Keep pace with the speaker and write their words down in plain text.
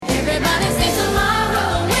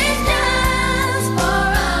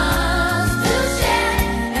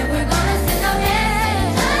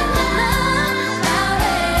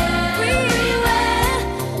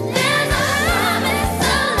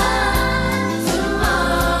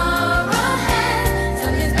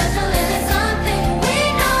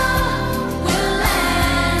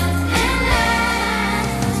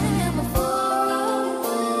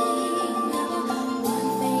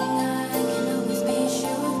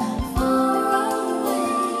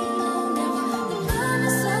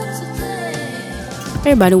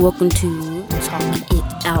Everybody, welcome to Talk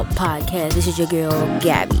It Out podcast. This is your girl,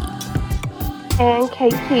 Gabby. And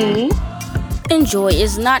KT. And Joy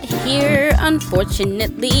is not here,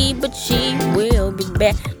 unfortunately, but she will be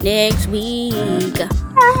back next week.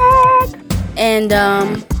 And,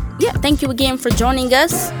 thank you again for joining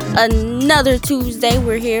us. Another Tuesday,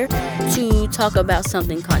 we're here to talk about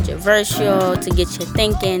something controversial, to get you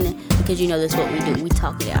thinking, because you know that's what we do. We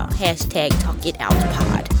talk it out. Hashtag Talk It Out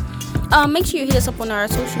Pod. Make sure you hit us up on our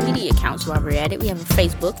social media accounts while we're at it. We have a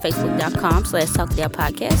Facebook,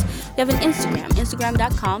 facebook.com/talkitoutpodcast. We have an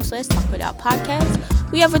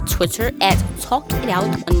instagram.com/talkitoutpodcast. We have a Twitter at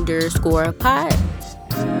talkitout_pod.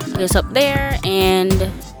 Hit us up there,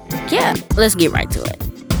 and yeah, let's get right to it.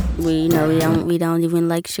 We don't even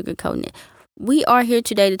like sugarcoating it. We are here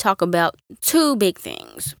today to talk about two big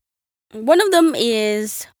things. One of them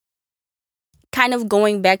is kind of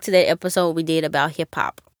going back to that episode we did about hip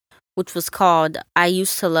hop, which was called I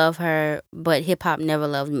Used to Love Her, but Hip Hop Never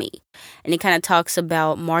Loved Me. And it kind of talks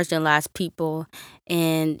about marginalized people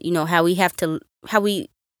and, how we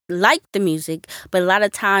like the music, but a lot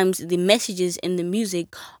of times the messages in the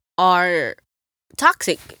music are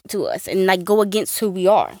toxic to us and like go against who we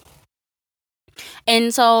are.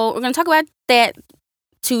 And so we're going to talk about that,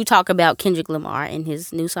 to talk about Kendrick Lamar and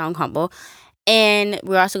his new song Humble. And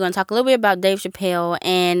we're also going to talk a little bit about Dave Chappelle.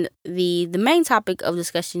 And the main topic of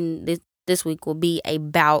discussion this week will be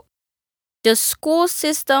about the school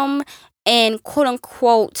system and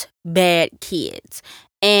quote-unquote bad kids.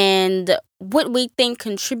 And what we think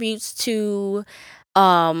contributes to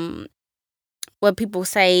what people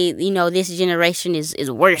say, this generation is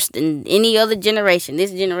worse than any other generation. This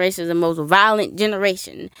generation is the most violent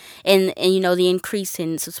generation. And the increase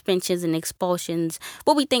in suspensions and expulsions,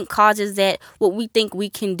 what we think causes that, what we think we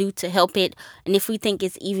can do to help it, and if we think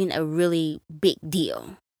it's even a really big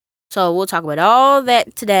deal. So we'll talk about all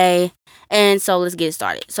that today. And so let's get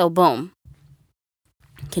started. So boom.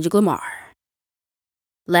 Kendrick Lamar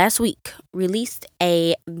last week released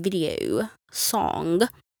a video song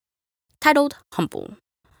titled Humble.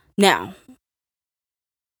 Now,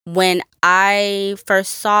 when I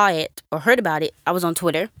first saw it or heard about it, I was on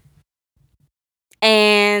Twitter.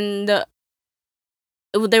 And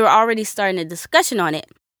they were already starting a discussion on it.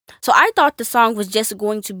 So I thought the song was just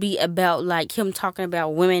going to be about like him talking about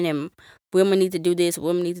women and women need to do this,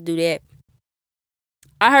 women need to do that.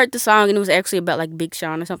 I heard the song and it was actually about like Big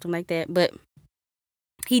Sean or something like that. But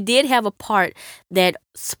he did have a part that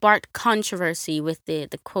sparked controversy with the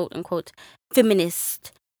quote unquote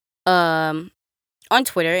feminist on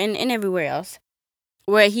Twitter and everywhere else,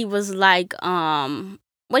 where he was like, what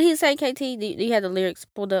did he say, KT? Do you have the lyrics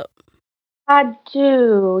pulled up? I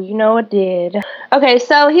do. I did. Okay,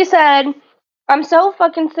 so he said, I'm so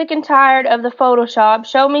fucking sick and tired of the Photoshop.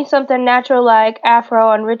 Show me something natural like Afro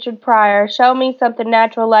on Richard Pryor. Show me something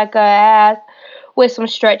natural like a ass with some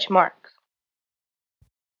stretch marks.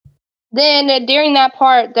 Then during that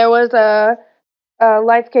part, there was a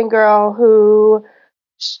light-skinned girl who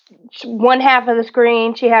one half of the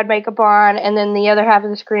screen she had makeup on, and then the other half of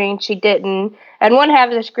the screen she didn't. And one half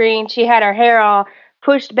of the screen she had her hair all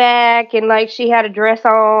pushed back and like she had a dress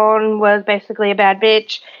on, was basically a bad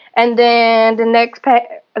bitch. And then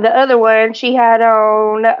the other one, she had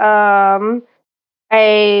on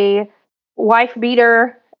a wife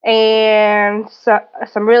beater and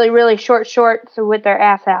some really really short shorts with their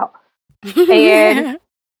ass out. And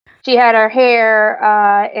she had her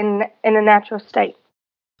hair in a natural state.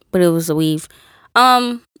 But it was a weave.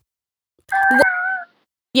 Yeah,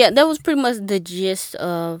 that was pretty much the gist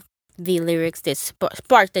of the lyrics that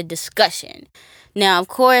sparked the discussion. Now, of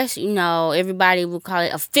course, everybody will call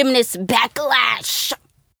it a feminist backlash.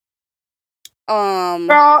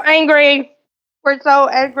 We're all angry. We're so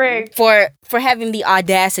angry for having the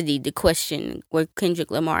audacity to question what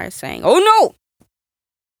Kendrick Lamar is saying. Oh no!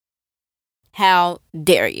 How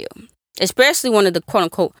dare you? Especially one of the quote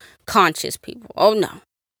unquote conscious people. Oh no!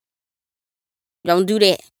 Don't do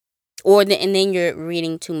that. And then you're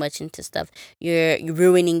reading too much into stuff. You're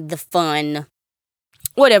ruining the fun.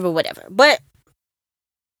 Whatever. But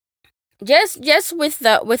just with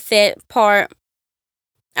that part,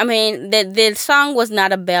 I mean, the song was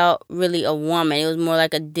not about really a woman. It was more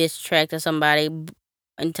like a diss track to somebody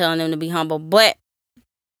and telling them to be humble. But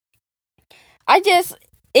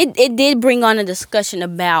it did bring on a discussion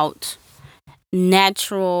about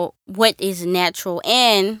what is natural,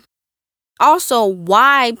 and also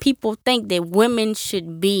why people think that women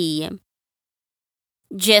should be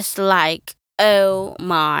just like, oh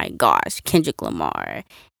my gosh, Kendrick Lamar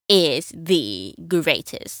is the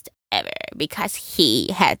greatest ever because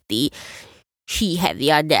he had the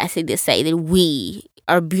audacity to say that we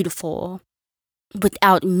are beautiful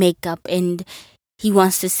without makeup, and he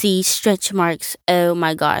wants to see stretch marks. Oh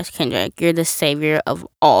my gosh, Kendrick, you're the savior of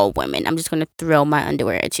all women. I'm just gonna throw my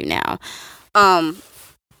underwear at you now. Um,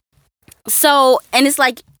 so, and it's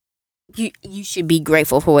like you should be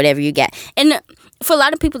grateful for whatever you get. And for a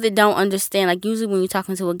lot of people that don't understand, like usually when you're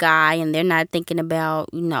talking to a guy and they're not thinking about,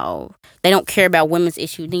 they don't care about women's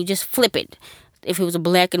issues, then you just flip it. If it was a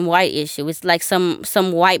black and white issue, it's like some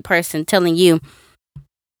white person telling you,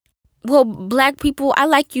 well, black people, I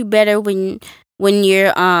like you better when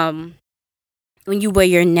you're when you wear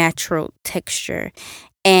your natural texture,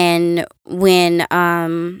 and when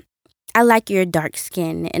I like your dark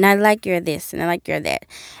skin, and I like your this, and I like your that.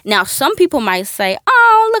 Now, some people might say,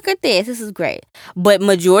 "Oh, look at this! This is great." But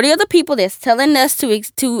majority of the people that's telling us to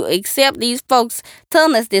accept these folks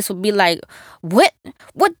telling us this would be like, "What?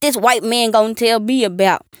 What this white man gonna tell me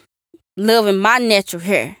about loving my natural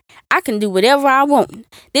hair? I can do whatever I want.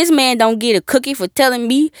 This man don't get a cookie for telling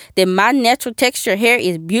me that my natural texture hair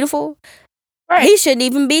is beautiful." Right. He shouldn't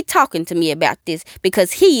even be talking to me about this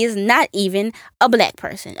because he is not even a black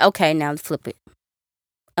person. Okay, now flip it.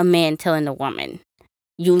 A man telling a woman,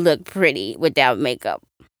 you look pretty without makeup.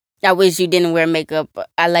 I wish you didn't wear makeup.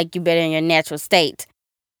 I like you better in your natural state.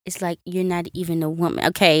 It's like, you're not even a woman.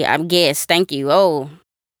 Okay, I guess. Thank you. Oh,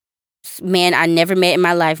 man I never met in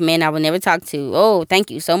my life. Man I will never talk to. Oh, thank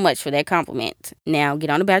you so much for that compliment. Now get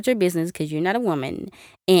on about your business because you're not a woman.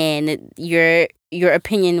 And your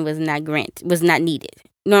opinion was not needed.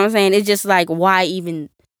 You know what I'm saying? It's just like, why even?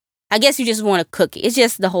 I guess you just want a cookie. It's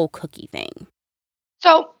just the whole cookie thing.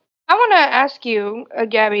 So I want to ask you,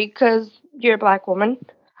 Gabby, because you're a black woman.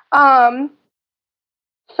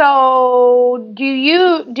 So do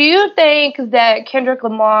you think that Kendrick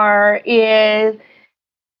Lamar is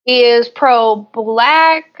pro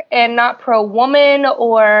black and not pro woman,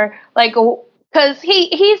 or like, because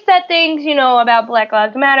he said things, about Black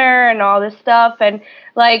Lives Matter and all this stuff, and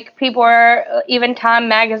like people are, even Time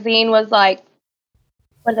magazine was like,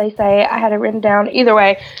 what did they say? I had it written down. Either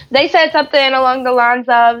way, they said something along the lines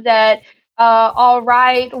of that All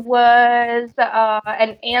Right was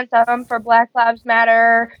an anthem for Black Lives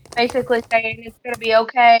Matter, basically saying it's going to be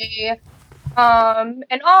okay,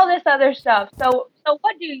 and all this other stuff. So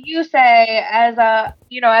what do you say as as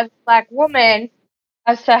a black woman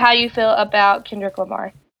as to how you feel about Kendrick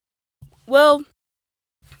Lamar? Well,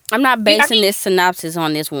 I'm not basing this synopsis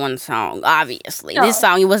on this one song, obviously. No. This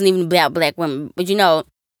song, it wasn't even about black women. But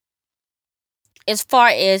as far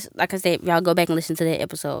as, like I said, y'all go back and listen to that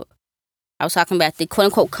episode. I was talking about the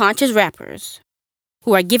quote-unquote conscious rappers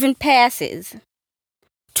who are given passes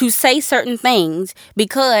to say certain things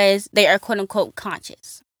because they are quote-unquote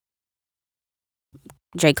conscious.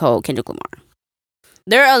 J. Cole, Kendrick Lamar.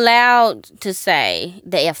 They're allowed to say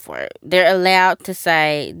the F word. They're allowed to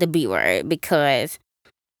say the B word because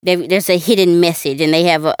there's a hidden message, and they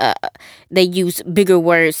have they use bigger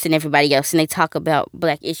words than everybody else, and they talk about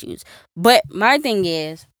black issues. But my thing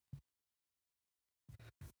is,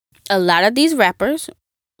 a lot of these rappers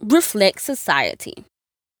reflect society,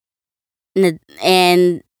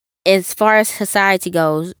 and as far as society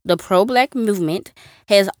goes, the pro-black movement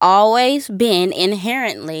has always been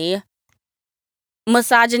inherently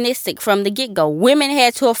misogynistic from the get-go. Women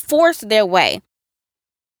had to force their way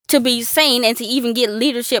to be seen and to even get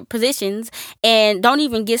leadership positions, and don't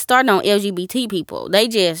even get started on LGBT people. They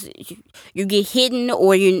just, you get hidden,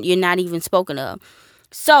 or you're not even spoken of.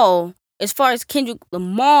 So as far as Kendrick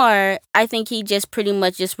Lamar, I think he just pretty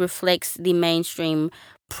much just reflects the mainstream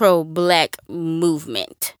pro-black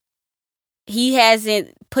movement. He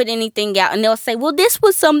hasn't put anything out, and they'll say, well, this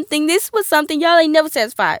was something, y'all ain't never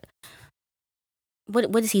satisfied. What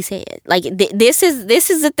does he say? Like, this is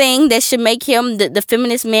the thing that should make him the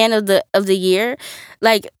feminist man of the year.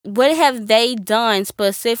 Like, what have they done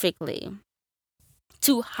specifically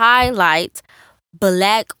to highlight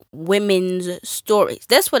black women's stories?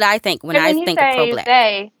 That's what I think when I think of pro-black.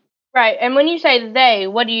 They, right, and when you say they,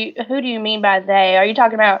 who do you mean by they? Are you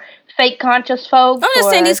talking about fake conscious folks? I'm just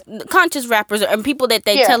saying these conscious rappers and people that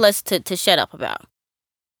they tell us to shut up about.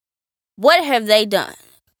 What have they done?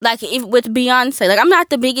 Like, with Beyonce, like, I'm not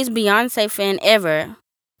the biggest Beyonce fan ever,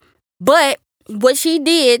 but what she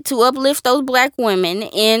did to uplift those black women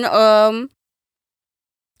in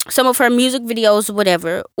some of her music videos or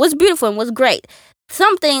whatever was beautiful and was great.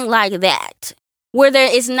 Something like that, where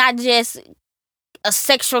there is not just a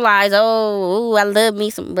sexualized, oh, I love me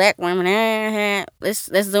some black women, let's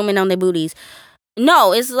zoom in on their booties.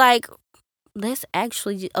 No, it's like, let's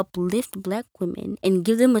actually uplift black women and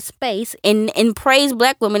give them a space and praise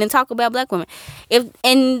black women and talk about black women.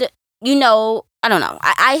 I don't know.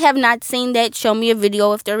 I have not seen that. Show me a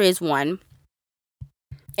video if there is one.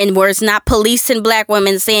 And where it's not policing black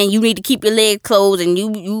women saying you need to keep your legs closed and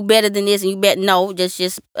you better than this and you bet no,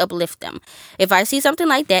 just uplift them. If I see something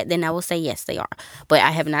like that, then I will say yes, they are. But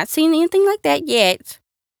I have not seen anything like that yet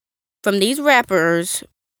from these rappers.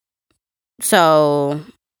 So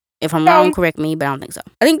if I'm wrong, correct me, but I don't think so.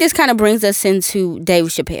 I think this kind of brings us into Dave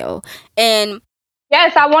Chappelle. And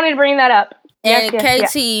yes, I wanted to bring that up. And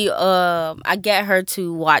Katie, I got her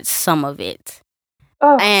to watch some of it.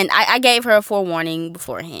 Oh. And I gave her a forewarning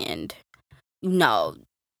beforehand. No,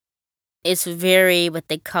 it's very what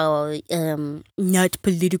they call not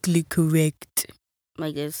politically correct.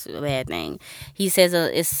 Like, it's a bad thing. He says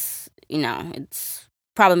it's it's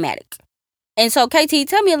problematic. And so, KT,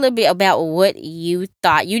 tell me a little bit about what you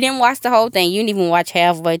thought. You didn't watch the whole thing. You didn't even watch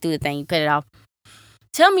halfway through the thing. You cut it off.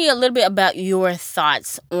 Tell me a little bit about your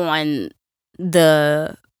thoughts on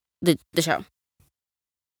the show.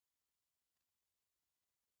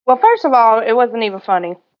 Well, first of all, it wasn't even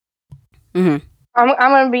funny. Mm-hmm. I'm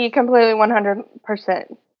going to be completely 100%.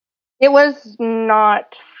 It was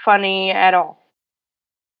not funny at all.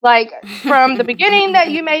 Like, from the beginning that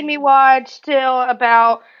you made me watch till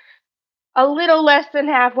about a little less than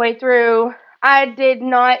halfway through, I did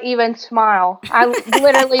not even smile. I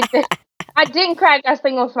literally I didn't crack a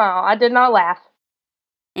single smile. I did not laugh.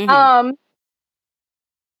 Mm-hmm.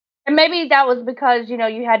 And maybe that was because, you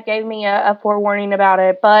had gave me a forewarning about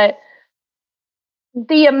it, but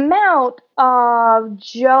the amount of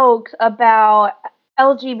jokes about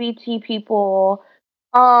LGBT people,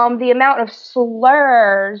 the amount of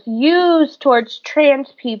slurs used towards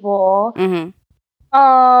trans people, mm-hmm.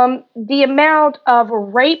 The amount of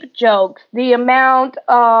rape jokes, the amount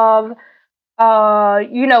of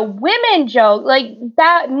women jokes, like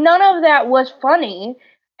that, none of that was funny.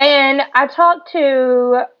 And I talked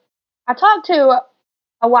to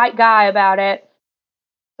a white guy about it,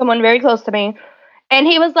 someone very close to me, and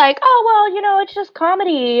he was like, "Oh, well, it's just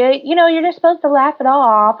comedy. You're just supposed to laugh it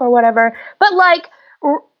off or whatever." But like,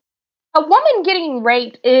 a woman getting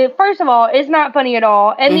raped, first of all, is not funny at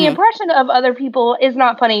all, and the impression of other people is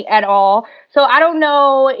not funny at all. So I don't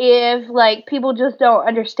know if like people just don't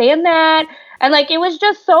understand that, and like it was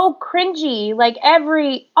just so cringy. Like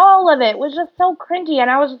all of it was just so cringy,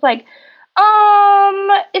 and I was just like,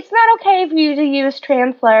 it's not okay for you to use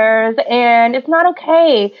trans slurs, and it's not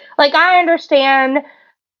okay. Like, I understand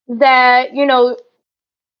that,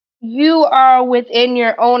 you are within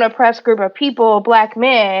your own oppressed group of people, black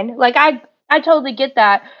men. Like, I totally get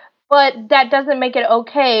that. But that doesn't make it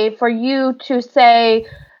okay for you to say,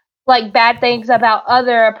 like, bad things about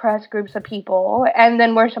other oppressed groups of people, and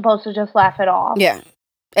then we're supposed to just laugh it off. Yeah.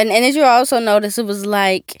 And as you also notice, it was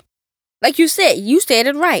like you said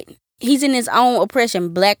it right. He's in his own oppression,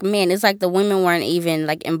 black men. It's like the women weren't even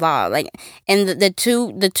like involved. Like, and the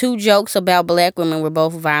two jokes about black women were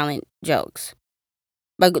both violent jokes.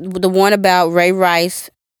 Like the one about Ray Rice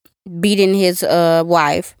beating his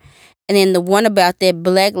wife, and then the one about that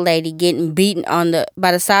black lady getting beaten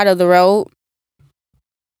by the side of the road.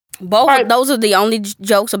 Both of those are the only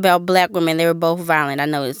jokes about black women. They were both violent. I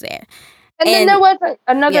noticed that. And then there was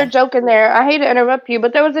another joke in there. I hate to interrupt you,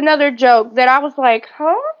 but there was another joke that I was like,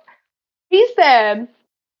 huh? He said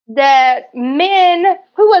that men,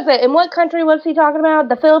 who was it? In what country was he talking about?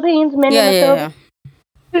 The Philippines? Men in the Philippines?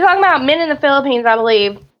 He was talking about men in the Philippines, I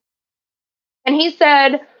believe. And he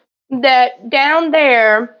said that down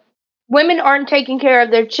there, women aren't taking care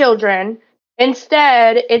of their children.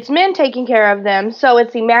 Instead, it's men taking care of them, so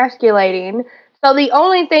it's emasculating. So the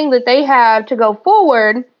only thing that they have to go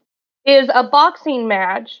forward is a boxing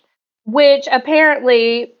match, which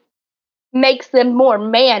apparently makes them more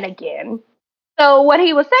man again. So what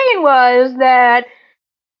he was saying was that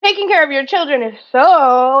taking care of your children is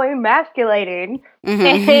so emasculating.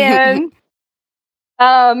 And,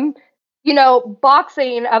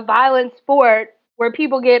 boxing, a violent sport where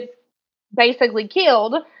people get basically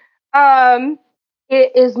killed,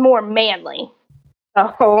 it is more manly.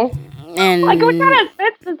 So, and like, what kind of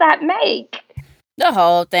sense does that make? The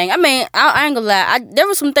whole thing. I mean, I ain't gonna lie. There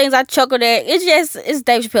were some things I chuckled at. It's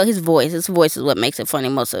Dave Chappelle. His voice is what makes it funny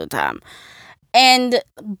most of the time.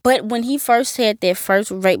 But when he first said that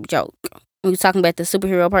first rape joke, when he was talking about the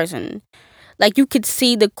superhero person, like, you could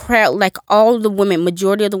see the crowd, like, all the women,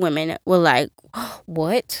 majority of the women were like,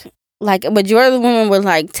 what? Like, a majority of the women were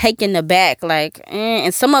like taken aback, like,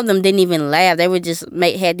 and some of them didn't even laugh. They were just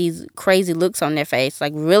had these crazy looks on their face,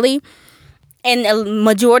 like, really? And a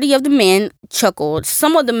majority of the men chuckled.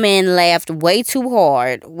 Some of the men laughed way too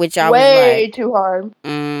hard, which I was like, way too hard.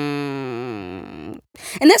 And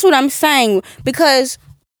that's what I'm saying, because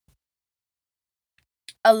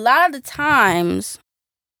a lot of the times,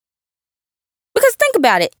 because think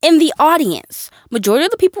about it, in the audience, majority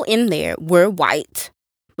of the people in there were white.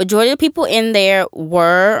 Majority of the people in there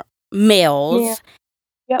were males. Yeah.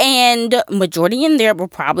 Yep. And majority in there were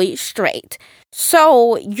probably straight.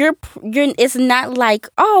 So you're it's not like,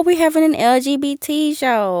 oh, we're having an LGBT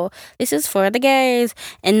show. This is for the gays.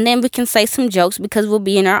 And then we can say some jokes because we'll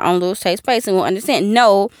be in our own little safe space and we'll understand.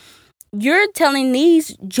 No, you're telling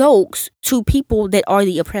these jokes to people that are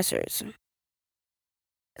the oppressors.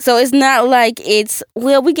 So it's not like it's,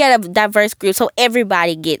 well, we get a diverse group, so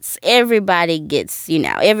everybody gets, everybody gets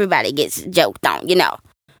joked on,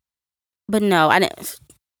 But no, I didn't.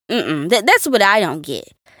 That's what I don't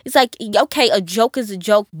get. It's like, okay, a joke is a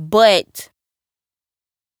joke, but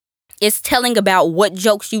it's telling about what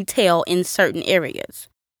jokes you tell in certain areas.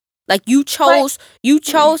 Like you chose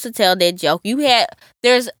to tell that joke.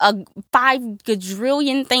 There's a 5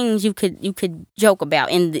 gajillion things you could joke about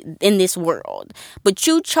in this world, but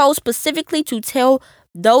you chose specifically to tell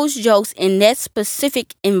those jokes in that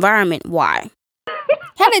specific environment. Why?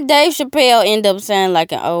 How did Dave Chappelle end up sounding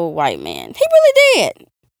like an old white man? He really did.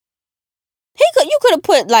 You could have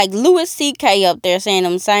put like Louis C.K. up there saying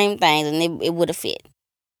them same things, and it would have fit.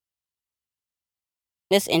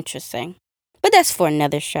 That's interesting, but that's for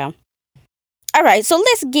another show. All right, so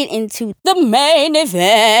let's get into the main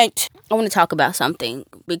event. I want to talk about something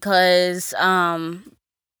because I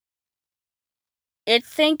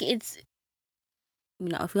think it's,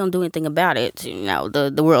 if we don't do anything about it,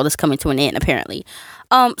 the world is coming to an end apparently.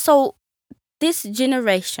 So this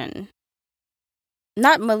generation,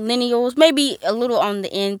 not millennials, maybe a little on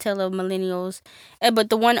the end tail of millennials, but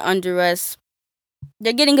the one under us,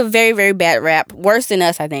 they're getting a very, very bad rap, worse than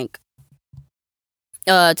us, I think.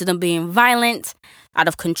 To them being violent, out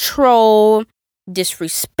of control,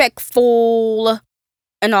 disrespectful,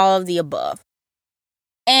 and all of the above.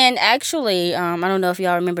 And actually, I don't know if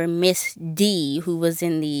y'all remember Miss D, who was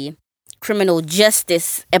in the criminal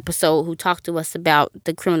justice episode, who talked to us about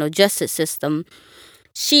the criminal justice system.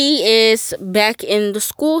 She is back in the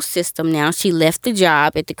school system now. She left the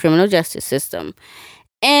job at the criminal justice system.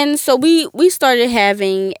 And so we started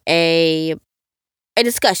having a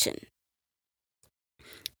discussion.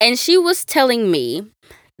 And she was telling me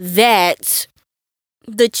that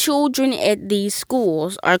the children at these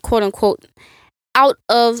schools are, quote unquote, out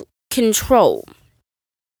of control.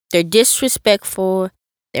 They're disrespectful.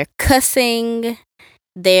 They're cussing.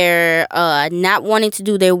 They're not wanting to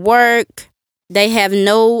do their work. They have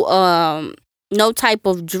no type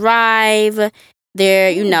of drive.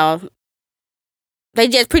 They're, they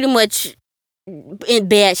just pretty much in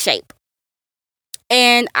bad shape.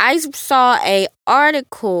 And I saw a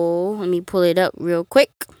article. Let me pull it up real quick.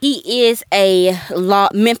 He is a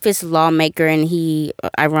Memphis lawmaker, and he,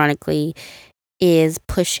 ironically, is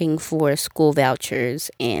pushing for school vouchers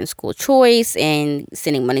and school choice and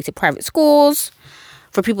sending money to private schools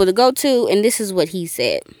for people to go to. And this is what he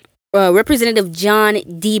said. Representative John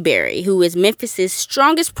DeBerry, who is Memphis's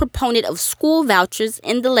strongest proponent of school vouchers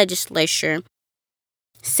in the legislature,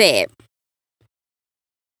 said,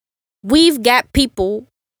 "We've got people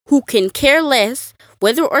who can care less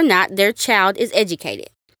whether or not their child is educated,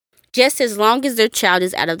 just as long as their child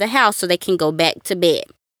is out of the house so they can go back to bed.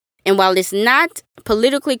 And while it's not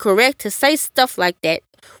politically correct to say stuff like that,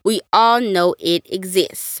 we all know it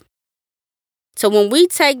exists. So when we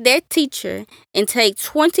take that teacher and take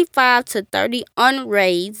 25 to 30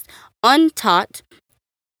 unraised, untaught,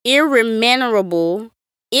 irremunerable,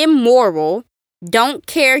 immoral, don't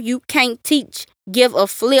care, you can't teach, give a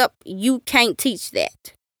flip, you can't teach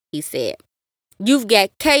that," he said. "You've got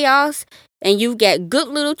chaos and you've got good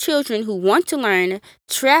little children who want to learn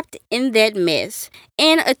trapped in that mess,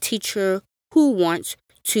 and a teacher who wants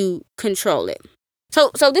to control it." So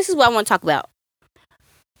this is what I want to talk about.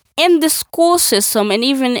 In the school system, and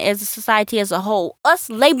even as a society as a whole, us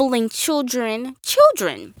labeling children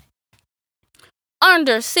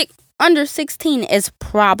under 16 as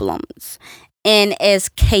problems and as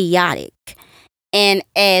chaotic and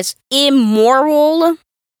as immoral.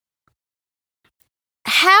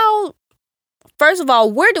 How, first of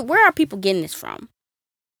all, where are people getting this from?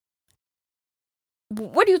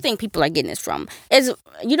 Where do you think people are getting this from? As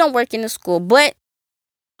you don't work in the school, but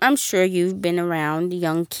I'm sure you've been around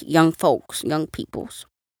young folks, young peoples.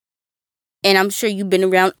 And I'm sure you've been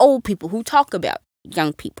around old people who talk about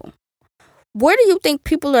young people. Where do you think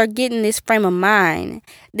people are getting this frame of mind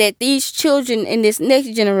that these children in this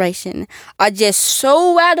next generation are just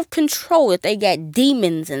so out of control that they got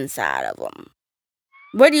demons inside of them?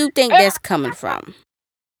 Where do you think that's coming from?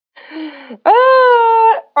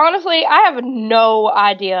 Honestly, I have no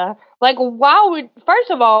idea. Like, first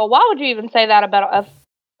of all, why would you even say that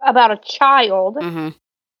about a child? Mm-hmm.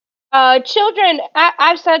 Children,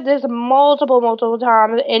 I've said this multiple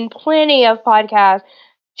times in plenty of podcasts.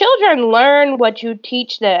 Children learn what you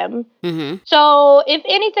teach them. Mm-hmm. So, if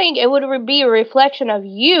anything, it would be a reflection of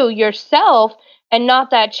you, yourself, and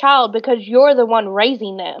not that child because you're the one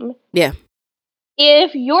raising them. Yeah.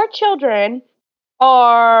 If your children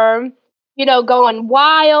are, going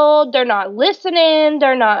wild, they're not listening,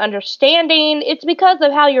 they're not understanding, it's because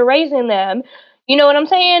of how you're raising them. You know what I'm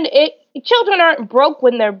saying? Children aren't broke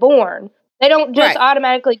when they're born. They don't just Right.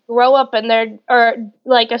 automatically grow up and or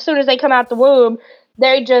like as soon as they come out the womb,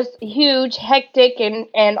 they're just huge, hectic,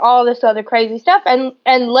 and all this other crazy stuff. And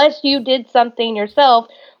unless you did something yourself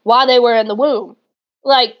while they were in the womb,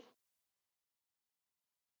 like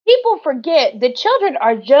people forget that children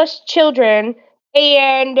are just children,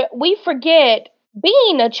 and we forget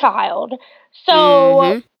being a child. So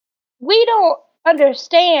Mm-hmm. we don't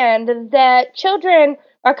understand that children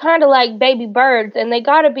are kind of like baby birds and they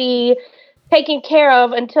got to be taken care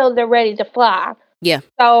of until they're ready to fly. Yeah.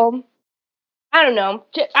 So I don't know.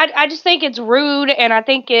 I just think it's rude, and I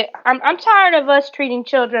think I'm tired of us treating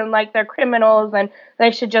children like they're criminals and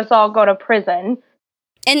they should just all go to prison.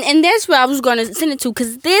 And that's what I was going to send it to,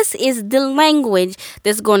 because this is the language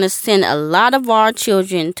that's going to send a lot of our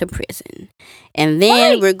children to prison. And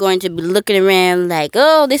then Right. we're going to be looking around like,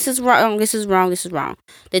 oh, this is wrong, this is wrong, this is wrong.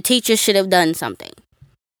 The teacher should have done something.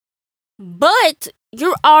 But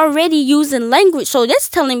you're already using language, so that's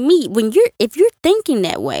telling me if you're thinking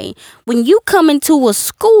that way, when you come into a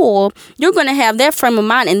school, you're going to have that frame of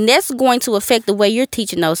mind, and that's going to affect the way you're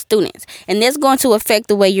teaching those students, and that's going to affect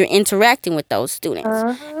the way you're interacting with those students.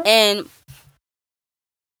 Uh-huh. And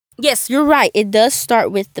yes, you're right, it does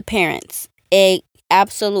start with the parents.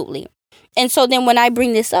 Absolutely. And so then when I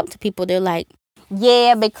bring this up to people, they're like,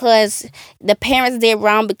 yeah, because the parents did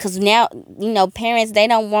wrong, because now, parents, they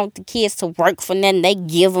don't want the kids to work for nothing. They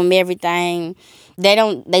give them everything. They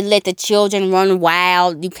let the children run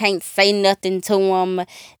wild. You can't say nothing to them,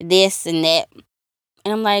 this and that.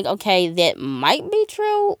 And I'm like, okay, that might be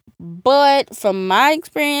true. But from my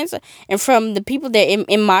experience and from the people that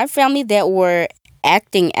in my family that were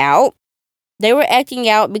acting out, they were acting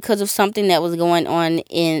out because of something that was going on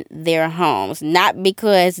in their homes, not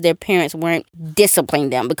because their parents weren't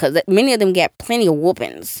disciplining them, because many of them got plenty of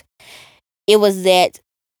whoopings. It was that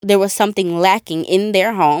there was something lacking in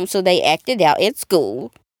their home, so they acted out at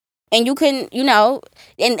school. And you can,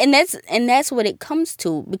 and that's what it comes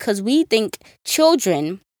to, because we think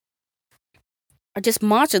children are just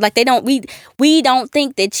monsters. Like we don't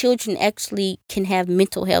think that children actually can have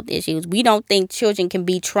mental health issues. We don't think children can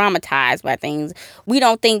be traumatized by things. We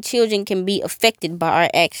don't think children can be affected by our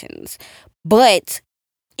actions. But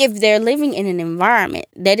if they're living in an environment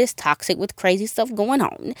that is toxic with crazy stuff going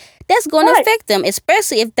on, that's going to affect them,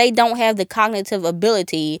 especially if they don't have the cognitive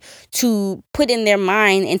ability to put in their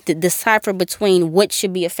mind and to decipher between what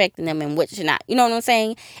should be affecting them and what should not. You know what I'm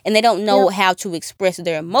saying? And they don't know how to express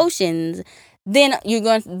their emotions. Then you're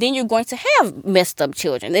going to have messed up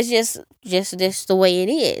children. That's just the way it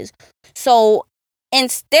is. So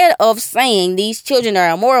instead of saying these children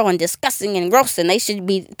are immoral and disgusting and gross and they should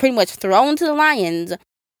be pretty much thrown to the lions,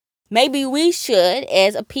 maybe we should,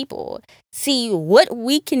 as a people, see what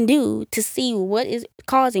we can do to see what is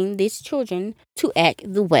causing these children to act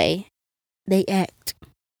the way they act.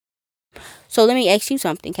 So let me ask you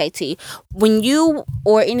something, KT. When you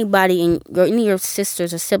or anybody any of your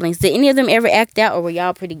sisters or siblings, did any of them ever act out, or were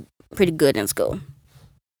y'all pretty good in school?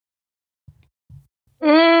 I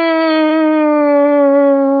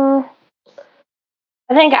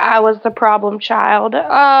think I was the problem child.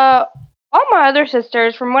 All my other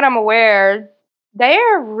sisters, from what I'm aware, they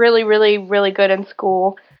are really, really, really good in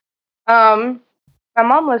school. My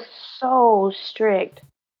mom was so strict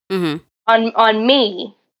on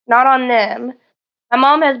me, not on them. My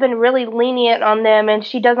mom has been really lenient on them, and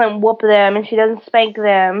she doesn't whoop them, and she doesn't spank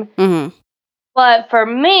them. But for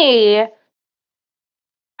me,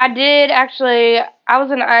 I did actually. I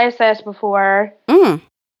was in ISS before. For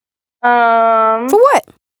what?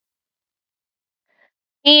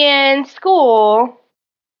 In school,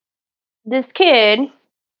 this kid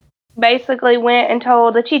basically went and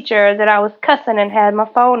told the teacher that I was cussing and had my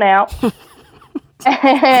phone out.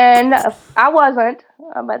 And I wasn't,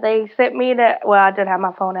 but they sent me to, well, I did have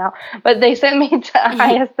my phone out, but they sent me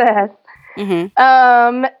to ISS.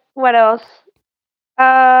 What else?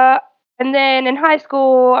 And then in high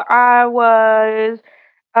school, I was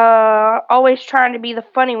always trying to be the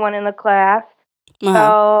funny one in the class.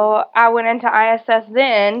 So I went into ISS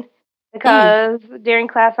then, because during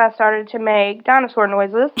class I started to make dinosaur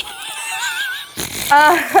noises. So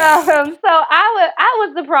I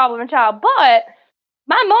was the problem child, but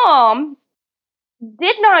my mom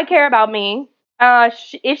did not care about me.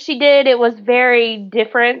 If she did, it was very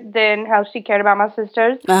different than how she cared about my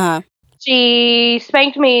sisters. Uh-huh. She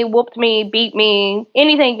spanked me, whooped me, beat me,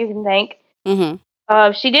 anything you can think.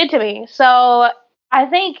 Mm-hmm. She did to me. So I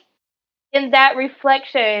think in that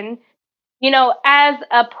reflection, as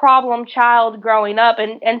a problem child growing up,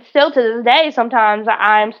 and still to this day, sometimes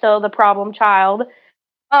I'm still the problem child.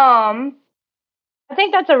 I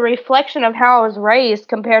think that's a reflection of how I was raised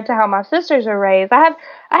compared to how my sisters are raised. I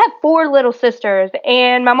have 4 little sisters,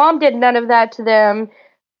 and my mom did none of that to them.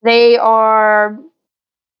 They are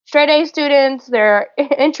straight A students. They're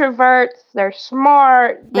introverts. They're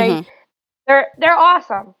smart. Mm-hmm. They're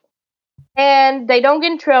awesome, and they don't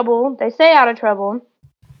get in trouble. They stay out of trouble.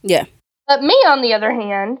 Yeah. But me, on the other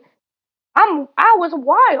hand, I was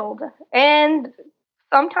wild, and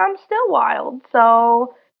sometimes still wild.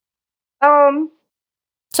 So,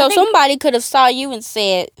 So I think somebody could have saw you and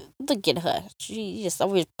said, "Look at her. She just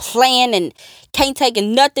always playing and can't take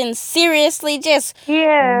nothing seriously. Just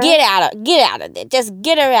yeah. get out of there. Just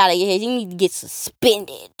get her out of here. You need to get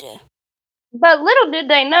suspended." But little did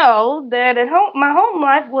they know that at home, my home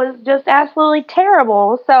life was just absolutely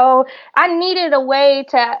terrible. So I needed a way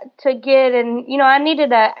to get, and I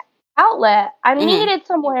needed a outlet. I needed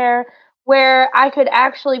somewhere where I could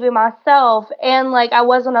actually be myself, and like I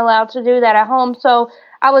wasn't allowed to do that at home. So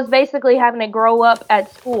I was basically having to grow up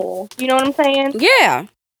at school. You know what I'm saying? Yeah.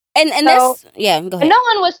 And So that's go and ahead. no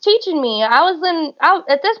one was teaching me.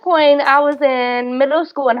 At this point I was in middle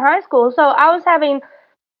school and high school, so I was having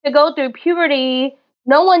to go through puberty,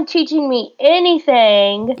 no one teaching me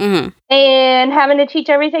anything, and having to teach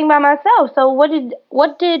everything by myself. So what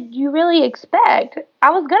did you really expect? I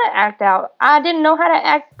was gonna act out. I didn't know how to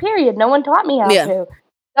act. Period. No one taught me how to.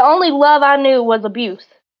 The only love I knew was abuse.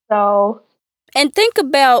 So. And think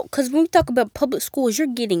about, because when we talk about public schools, you're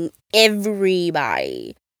getting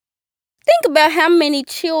everybody. Think about how many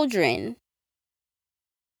children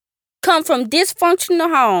come from dysfunctional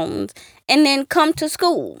homes and then come to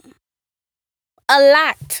school. A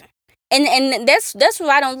lot. And that's what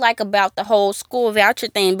I don't like about the whole school voucher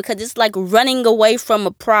thing, because it's like running away from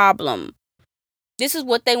a problem. This is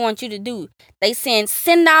what they want you to do. They send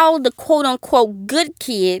all the quote unquote good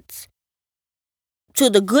kids to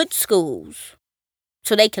the good schools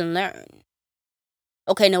so they can learn.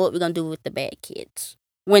 Okay, now what we're gonna do with the bad kids?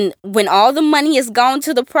 When all the money is gone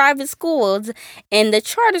to the private schools and the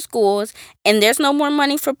charter schools, and there's no more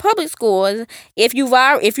money for public schools, if you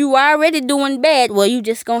already doing bad, well, you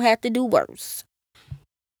just gonna have to do worse.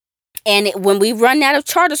 And when we run out of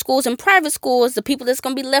charter schools and private schools, the people that's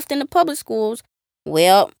gonna be left in the public schools,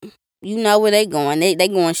 well, you know where they going. They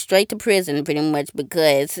going straight to prison pretty much,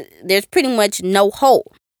 because there's pretty much no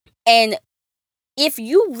hope. And if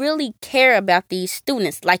you really care about these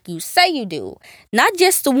students like you say you do, not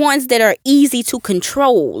just the ones that are easy to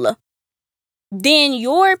control, then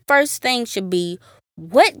your first thing should be,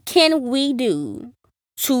 what can we do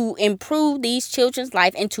to improve these children's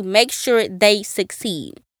life and to make sure they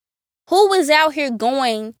succeed? Who is out here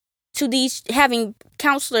going to these, having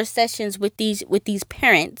counselor sessions with these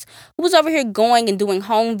parents? Who was over here going and doing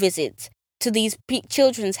home visits to these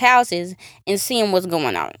children's houses and seeing what's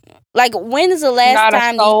going on? Like, when is the last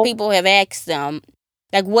time these people have asked them,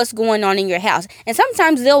 like, what's going on in your house? And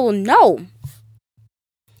sometimes they will know.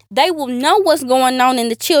 They will know what's going on in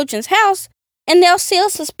the children's house, and they'll still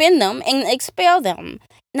suspend them and expel them.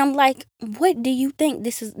 And I'm like, what do you think?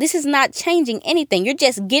 This is not changing anything. You're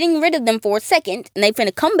just getting rid of them for a second, and they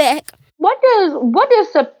finna come back. What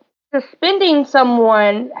does suspending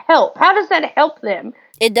someone help? How does that help them?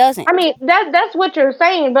 It doesn't. I mean, that's what you're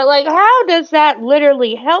saying, but like, how does that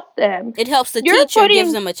literally help them? It helps the teacher,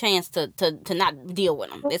 gives them a chance to not deal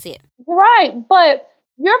with them. That's it. Right, but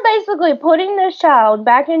you're basically putting this child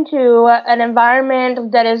back into an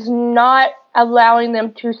environment that is not allowing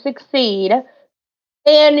them to succeed,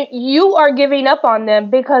 and you are giving up on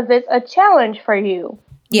them because it's a challenge for you.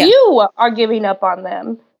 Yeah. You are giving up on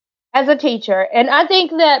them as a teacher, and I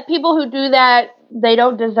think that people who do that, they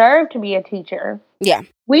don't deserve to be a teacher. Yeah.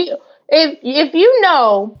 If you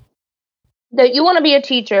know that you want to be a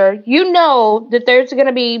teacher, you know that there's going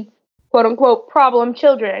to be quote unquote problem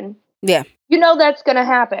children. Yeah. You know that's going to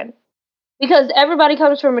happen because everybody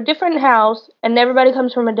comes from a different house and everybody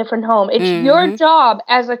comes from a different home. It's your job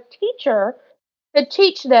as a teacher to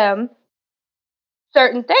teach them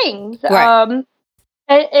certain things. Right.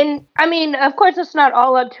 And I mean, of course, it's not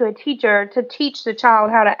all up to a teacher to teach the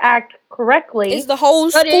child how to act It's correctly. the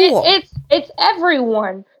whole But school. it's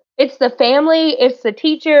everyone. It's the family, it's the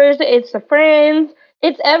teachers, it's the friends,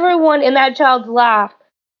 it's everyone in that child's life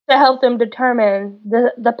to help them determine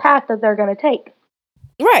the path that they're going to take.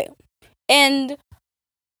 Right. And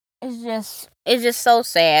it's just so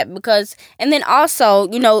sad because, and then also,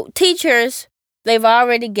 teachers, they've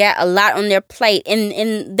already got a lot on their plate,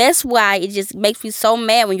 and that's why it just makes me so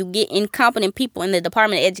mad when you get incompetent people in the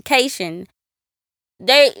Department of Education.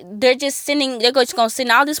 They're just just gonna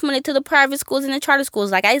send all this money to the private schools and the charter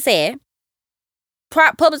schools. Like I said,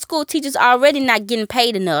 public school teachers are already not getting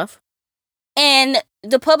paid enough, and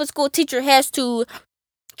the public school teacher has to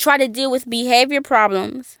try to deal with behavior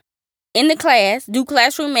problems in the class, do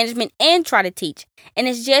classroom management, and try to teach. And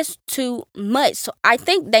it's just too much. So I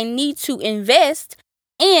think they need to invest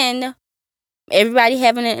in everybody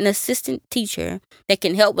having an assistant teacher that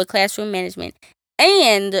can help with classroom management.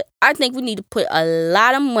 And I think we need to put a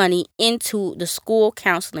lot of money into the school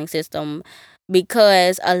counseling system,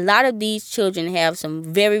 because a lot of these children have some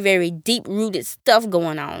very, very deep rooted stuff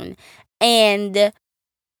going on. And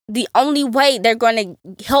the only way they're going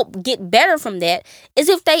to help get better from that is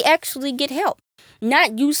if they actually get help.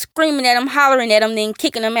 Not you screaming at them, hollering at them, then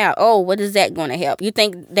kicking them out. Oh, what is that going to help? You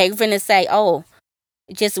think they're going to say, oh,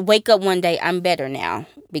 just wake up one day, I'm better now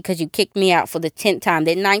because you kicked me out for the 10th time.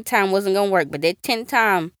 That 9th time wasn't going to work, but that 10th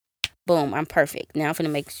time, boom, I'm perfect. Now I'm going to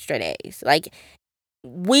make straight A's. Like,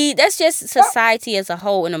 that's just society as a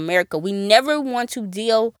whole in America. We never want to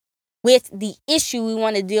deal with the issue. We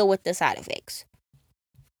want to deal with the side effects.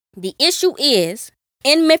 The issue is,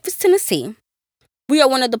 in Memphis, Tennessee, we are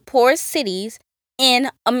one of the poorest cities in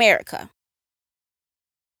America.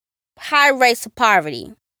 High rates of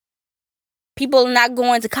poverty. People are not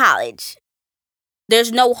going to college.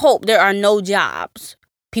 There's no hope. There are no jobs.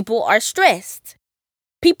 People are stressed.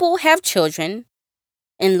 People have children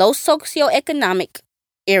in low socioeconomic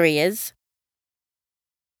areas.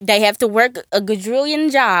 They have to work a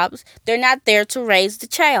gajillion jobs. They're not there to raise the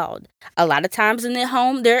child. A lot of times in their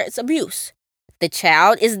home, there's abuse. The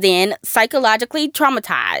child is then psychologically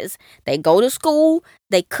traumatized. They go to school,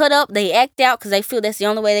 they cut up, they act out because they feel that's the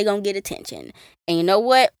only way they're going to get attention. And you know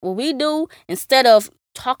what? What we do, instead of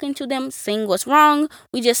talking to them, seeing what's wrong,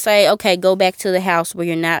 we just say, okay, go back to the house where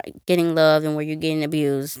you're not getting loved and where you're getting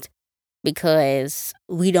abused, because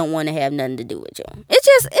we don't want to have nothing to do with you.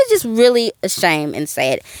 It's just really a shame and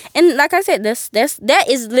sad. And like I said, that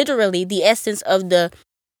is literally the essence of the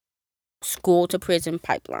school to prison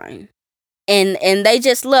pipeline. And they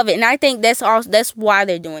just love it. And I think that's why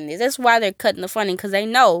they're doing this. That's why they're cutting the funding, because they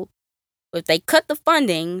know if they cut the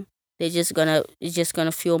funding, it's just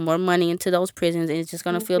gonna fuel more money into those prisons, and it's just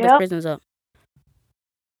gonna fill the prisons up.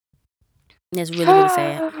 That's really, really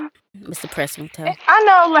sad. It's depressing too. I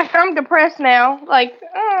know, like, I'm depressed now. Like,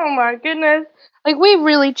 oh my goodness. Like, we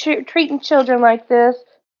really treating children like this.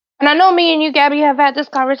 And I know me and you, Gabby, have had this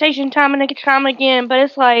conversation time and time again, but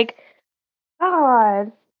it's like,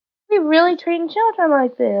 God, we really treating children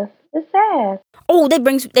like this. It's sad. Oh,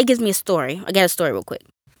 that gives me a story. I got a story real quick.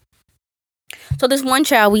 So this one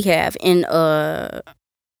child we have in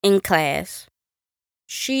class,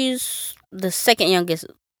 she's the second youngest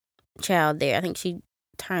child there. I think she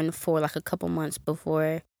turned 4 like a couple months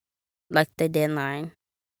before like the deadline.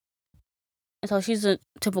 And so she's a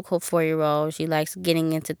typical 4-year-old. She likes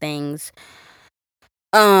getting into things.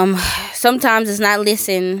 Sometimes it's not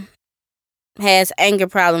listening. Has anger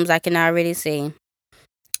problems, I can already see.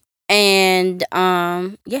 And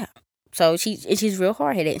yeah. So she's real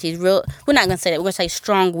hard-headed. She's real, we're not gonna say that, we're gonna say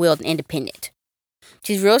strong-willed and independent.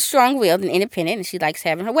 She's real strong-willed and independent, and she likes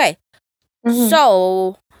having her way. Mm-hmm.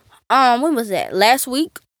 So when was that? Last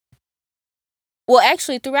week? Well,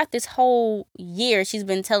 actually, throughout this whole year, she's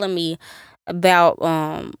been telling me about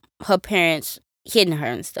her parents hitting her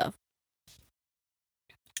and stuff.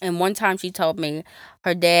 And one time she told me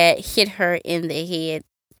her dad hit her in the head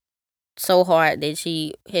so hard that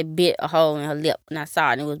she had bit a hole in her lip, and I saw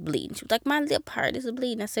it and it was bleeding. She was like, my lip hurt, it's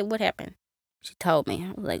bleeding. I said, what happened? She told me.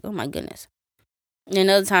 I was like, oh my goodness. And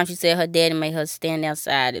another time she said her daddy made her stand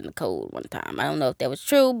outside in the cold one time. I don't know if that was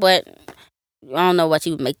true, but I don't know why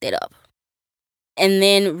she would make that up. And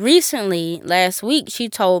then recently, last week, she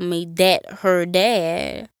told me that her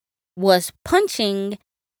dad was punching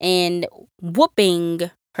and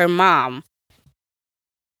whooping her mom.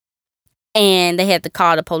 And they had to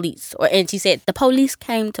call the police. And she said, the police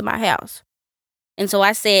came to my house. And so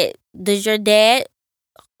I said, does your dad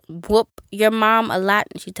whoop your mom a lot?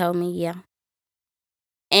 And she told me, yeah.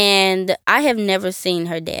 And I have never seen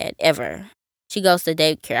her dad, ever. she goes to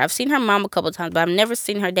daycare. I've seen her mom a couple times, but I've never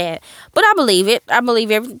seen her dad. But I believe it. I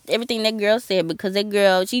believe everything that girl said, because that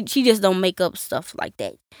girl, she just don't make up stuff like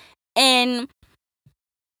that. And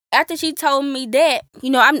after she told me that,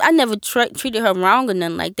 I never treated her wrong or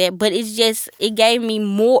nothing like that, but it gave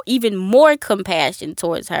me even more compassion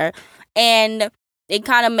towards her. And it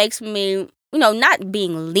kind of makes me, not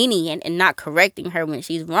being lenient and not correcting her when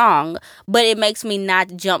she's wrong, but it makes me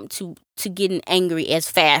not jump to getting angry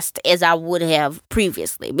as fast as I would have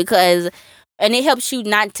previously, and it helps you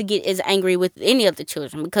not to get as angry with any of the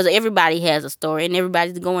children, because everybody has a story and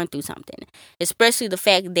everybody's going through something, especially the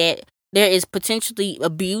fact that there is potentially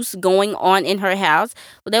abuse going on in her house.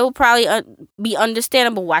 Well, that will probably be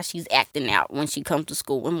understandable why she's acting out when she comes to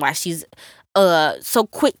school, and why she's so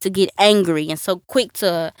quick to get angry and so quick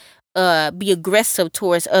to be aggressive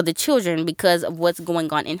towards other children because of what's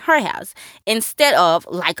going on in her house, instead of,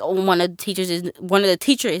 like, one of the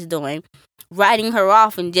teacher is doing, writing her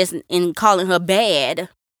off and calling her bad.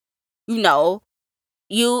 You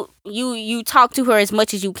talk to her as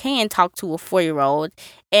much as you can talk to a 4-year-old,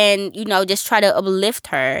 and just try to uplift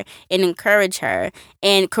her and encourage her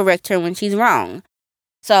and correct her when she's wrong.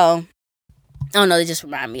 So I don't know, it just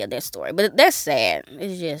reminded me of that story, but that's sad.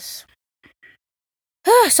 It's just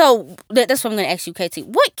so that's what I'm going to ask you, KT.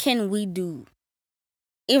 What can we do,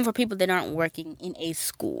 even for people that aren't working in a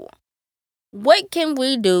school? What can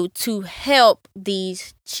we do to help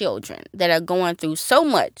these children that are going through so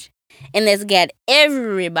much, and that's got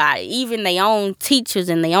everybody, even their own teachers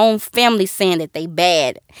and their own family, saying that they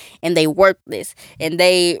bad and they worthless and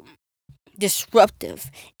they disruptive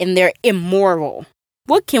and they're immoral?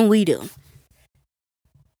 What can we do?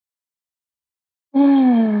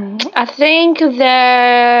 I think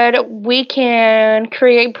that we can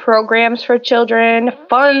create programs for children,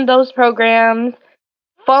 fund those programs,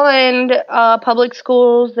 fund public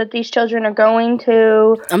schools that these children are going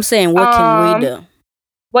to. I'm saying, what can we do?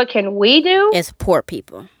 What can we do? As poor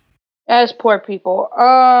people. As poor people,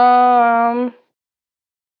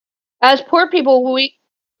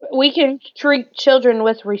 we can treat children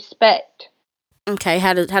with respect. Okay,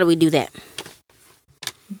 how do we do that?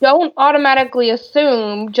 Don't automatically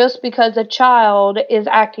assume just because a child is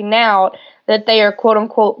acting out that they are quote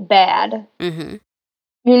unquote bad. Mm-hmm.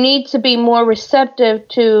 You need to be more receptive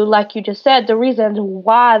to, like you just said, the reasons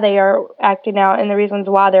why they are acting out and the reasons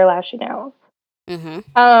why they're lashing out.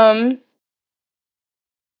 Mm-hmm.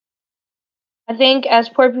 I think as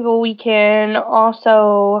poor people, we can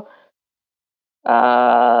also,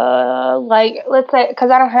 let's say, because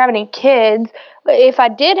I don't have any kids, but if I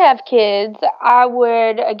did have kids, I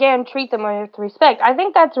would, again, treat them with respect. I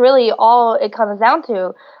think that's really all it comes down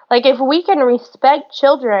to. Like, if we can respect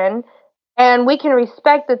children and we can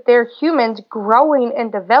respect that they're humans growing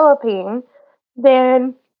and developing,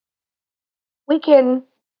 then we can,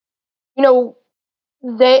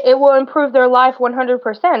 it will improve their life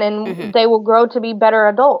 100%, and they will grow to be better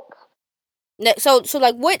adults. So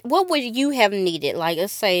like, what would you have needed? Like,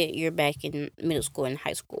 let's say you're back in middle school and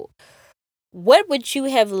high school. What would you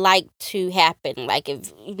have liked to happen? Like,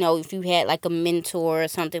 if you had like a mentor or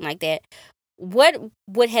something like that, what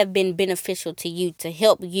would have been beneficial to you to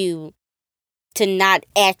help you to not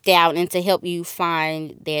act out, and to help you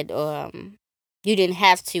find that you didn't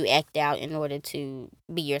have to act out in order to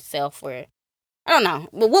be yourself? Or I don't know.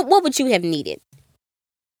 But what would you have needed?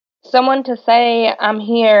 Someone to say, I'm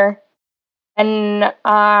here and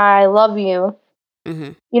I love you.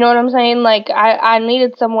 Mm-hmm. You know what I'm saying? Like, I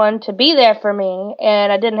needed someone to be there for me,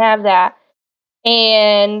 and I didn't have that.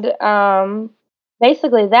 And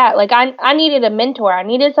basically that. Like, I needed a mentor. I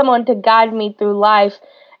needed someone to guide me through life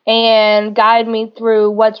and guide me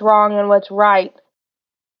through what's wrong and what's right.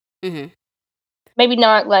 Mm-hmm. Maybe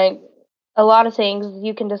not, like, a lot of things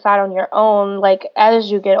you can decide on your own, like,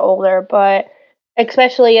 as you get older, but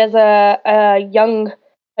especially as a young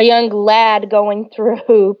lad going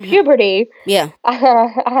through puberty. Yeah.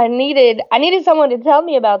 I needed someone to tell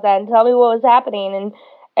me about that and tell me what was happening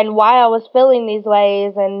and why I was feeling these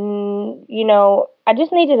ways, and I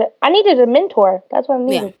needed a mentor. That's what I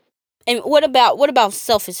needed. Yeah. And what about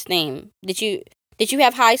self-esteem? Did you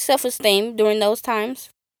have high self-esteem during those times?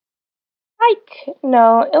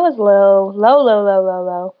 No, it was low.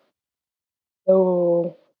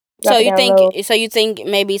 So you think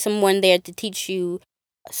maybe someone there to teach you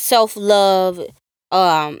self-love,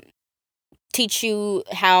 teach you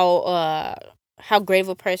how great of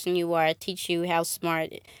a person you are, teach you how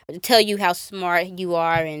smart, tell you how smart you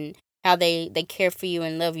are, and how they care for you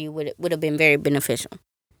and love you would have been very beneficial.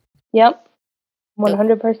 Yep.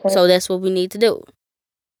 100%. So that's what we need to do.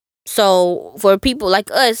 So for people like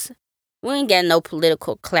us We ain't got no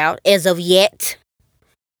political clout as of yet.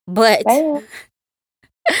 But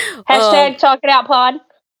hashtag talk it out pod.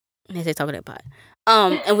 Hashtag talk it out pod.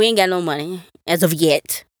 And we ain't got no money as of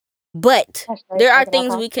yet. But Hashtag there are talk it out things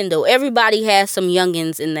pod. we can do. Everybody has some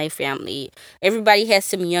youngins in their family. Everybody has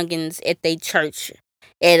some youngins at their church,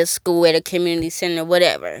 at a school, at a community center,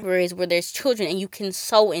 whatever. Where there's children, and you can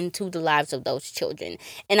sow into the lives of those children.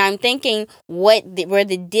 And I'm thinking where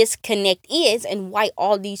the disconnect is, and why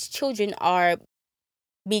all these children are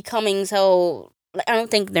becoming so. I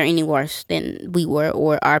don't think they're any worse than we were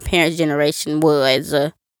or our parents' generation was.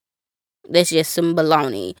 That's just some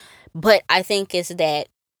baloney. But I think it's that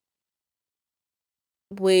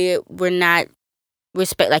we're not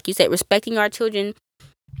like you said, respecting our children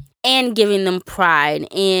and giving them pride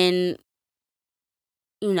and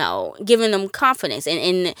giving them confidence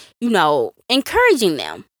and encouraging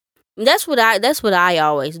them. That's what I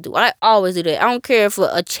always do. I always do that. I don't care if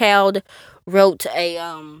a child wrote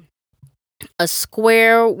a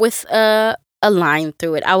square with a line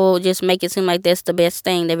through it. I will just make it seem like that's the best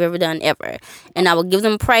thing they've ever done ever. And I will give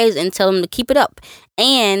them praise and tell them to keep it up.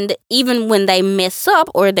 And even when they mess up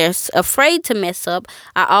or they're afraid to mess up,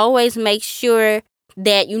 I always make sure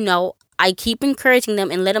that, I keep encouraging them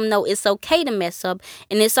and let them know it's okay to mess up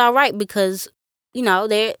and it's all right because,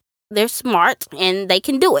 they're smart and they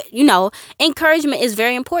can do it. Encouragement is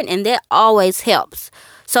very important and that always helps.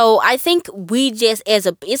 So I think we just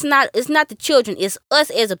it's not the children, it's us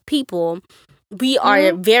as a people. We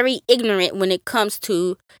are very ignorant when it comes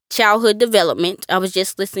to childhood development. I was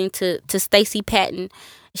just listening to Stacey Patton.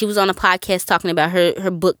 She was on a podcast talking about her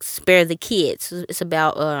book Spare the Kids. It's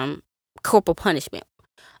about corporal punishment.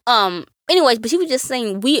 Anyways, but she was just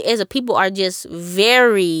saying we as a people are just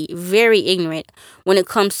very, very ignorant when it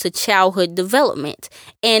comes to childhood development.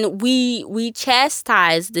 And we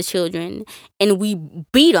chastise the children and we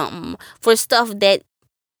beat them for stuff that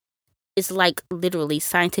is like literally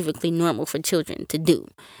scientifically normal for children to do.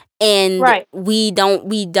 And we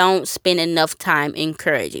don't spend enough time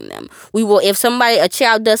encouraging them. We will, if a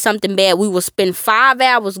child does something bad, we will spend 5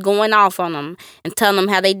 hours going off on them and telling them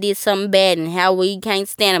how they did something bad and how we can't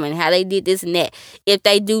stand them and how they did this and that. If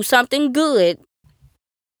they do something good,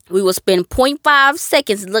 we will spend 0.5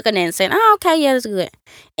 seconds looking at it and saying, "Oh, okay, yeah, that's good,"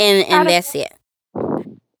 and that's it.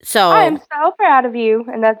 So I am so proud of you,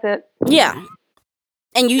 and that's it. Yeah.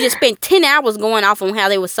 And you just spent 10 hours going off on how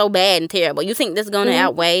they were so bad and terrible. You think that's going to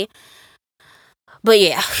outweigh? But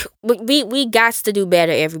yeah, we got to do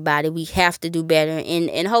better, everybody. We have to do better.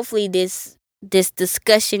 And hopefully this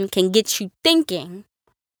discussion can get you thinking.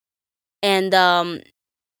 And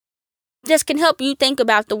just can help you think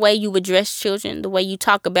about the way you address children, the way you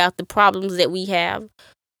talk about the problems that we have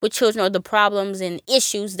with children or the problems and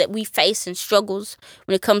issues that we face and struggles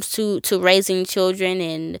when it comes to raising children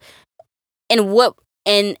and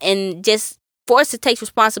just for us to take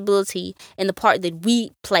responsibility in the part that we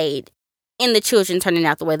played in the children turning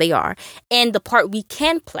out the way they are and the part we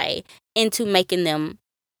can play into making them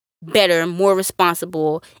better, more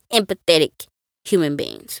responsible, empathetic human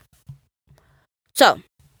beings. So,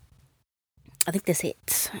 I think that's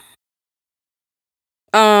it.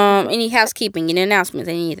 Any housekeeping, any announcements,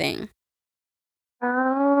 anything?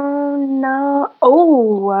 No.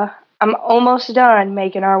 Oh, I'm almost done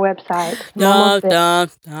making our website.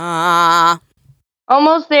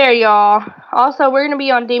 Almost there, y'all. Also, we're going to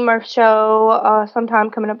be on D Murph's show sometime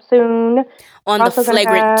coming up soon. On the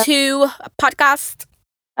Flagrant 2 podcast.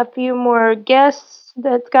 A few more guests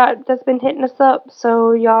that's been hitting us up,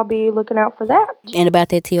 so y'all be looking out for that. And about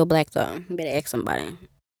that Teal Black, though. You better ask somebody.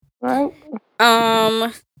 Right.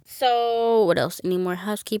 So, what else? Any more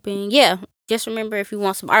housekeeping? Yeah. Just remember, if you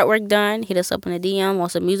want some artwork done, hit us up in the DM.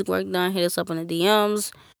 Want some music work done, hit us up in the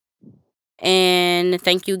DMs. And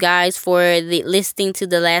thank you guys for listening to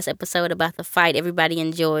the last episode about the fight. Everybody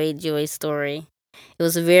enjoyed Joy's story. It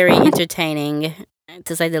was very entertaining,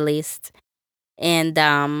 to say the least. And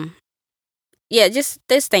yeah, just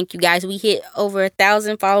thank you guys. We hit over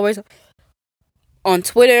 1,000 followers on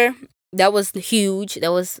Twitter. That was huge.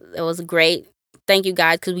 That was great. Thank you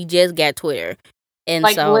guys, because we just got Twitter. And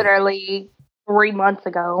so, literally 3 months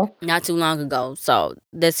ago. Not too long ago. So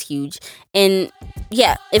that's huge. And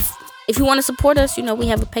yeah, if you want to support us, we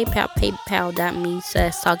have a PayPal,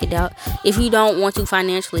 paypal.me/talkitout. If you don't want to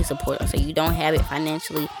financially support us, or you don't have it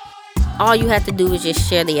financially, all you have to do is just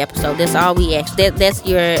share the episode. That's all we ask. That's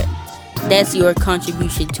your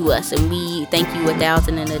contribution to us, and we thank you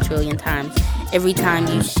 1,000 and a trillion times every time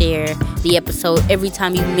you share the episode, every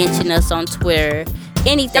time you mention us on Twitter,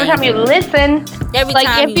 anything. Every time you listen. Every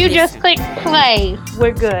time if you just click play,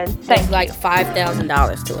 we're good. Thanks. Like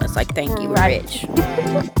 $5,000 to us. Like, thank you. We're rich.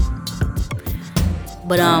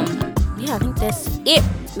 But yeah, I think that's it.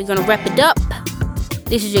 We're gonna wrap it up.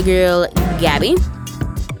 This is your girl Gabby,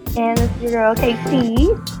 and this is your girl KT,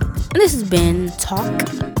 and this has been Talk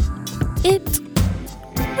It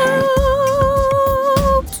Out.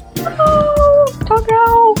 Talk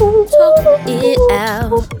it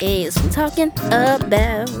out. Is talking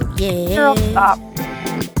about, yeah. Girl, stop.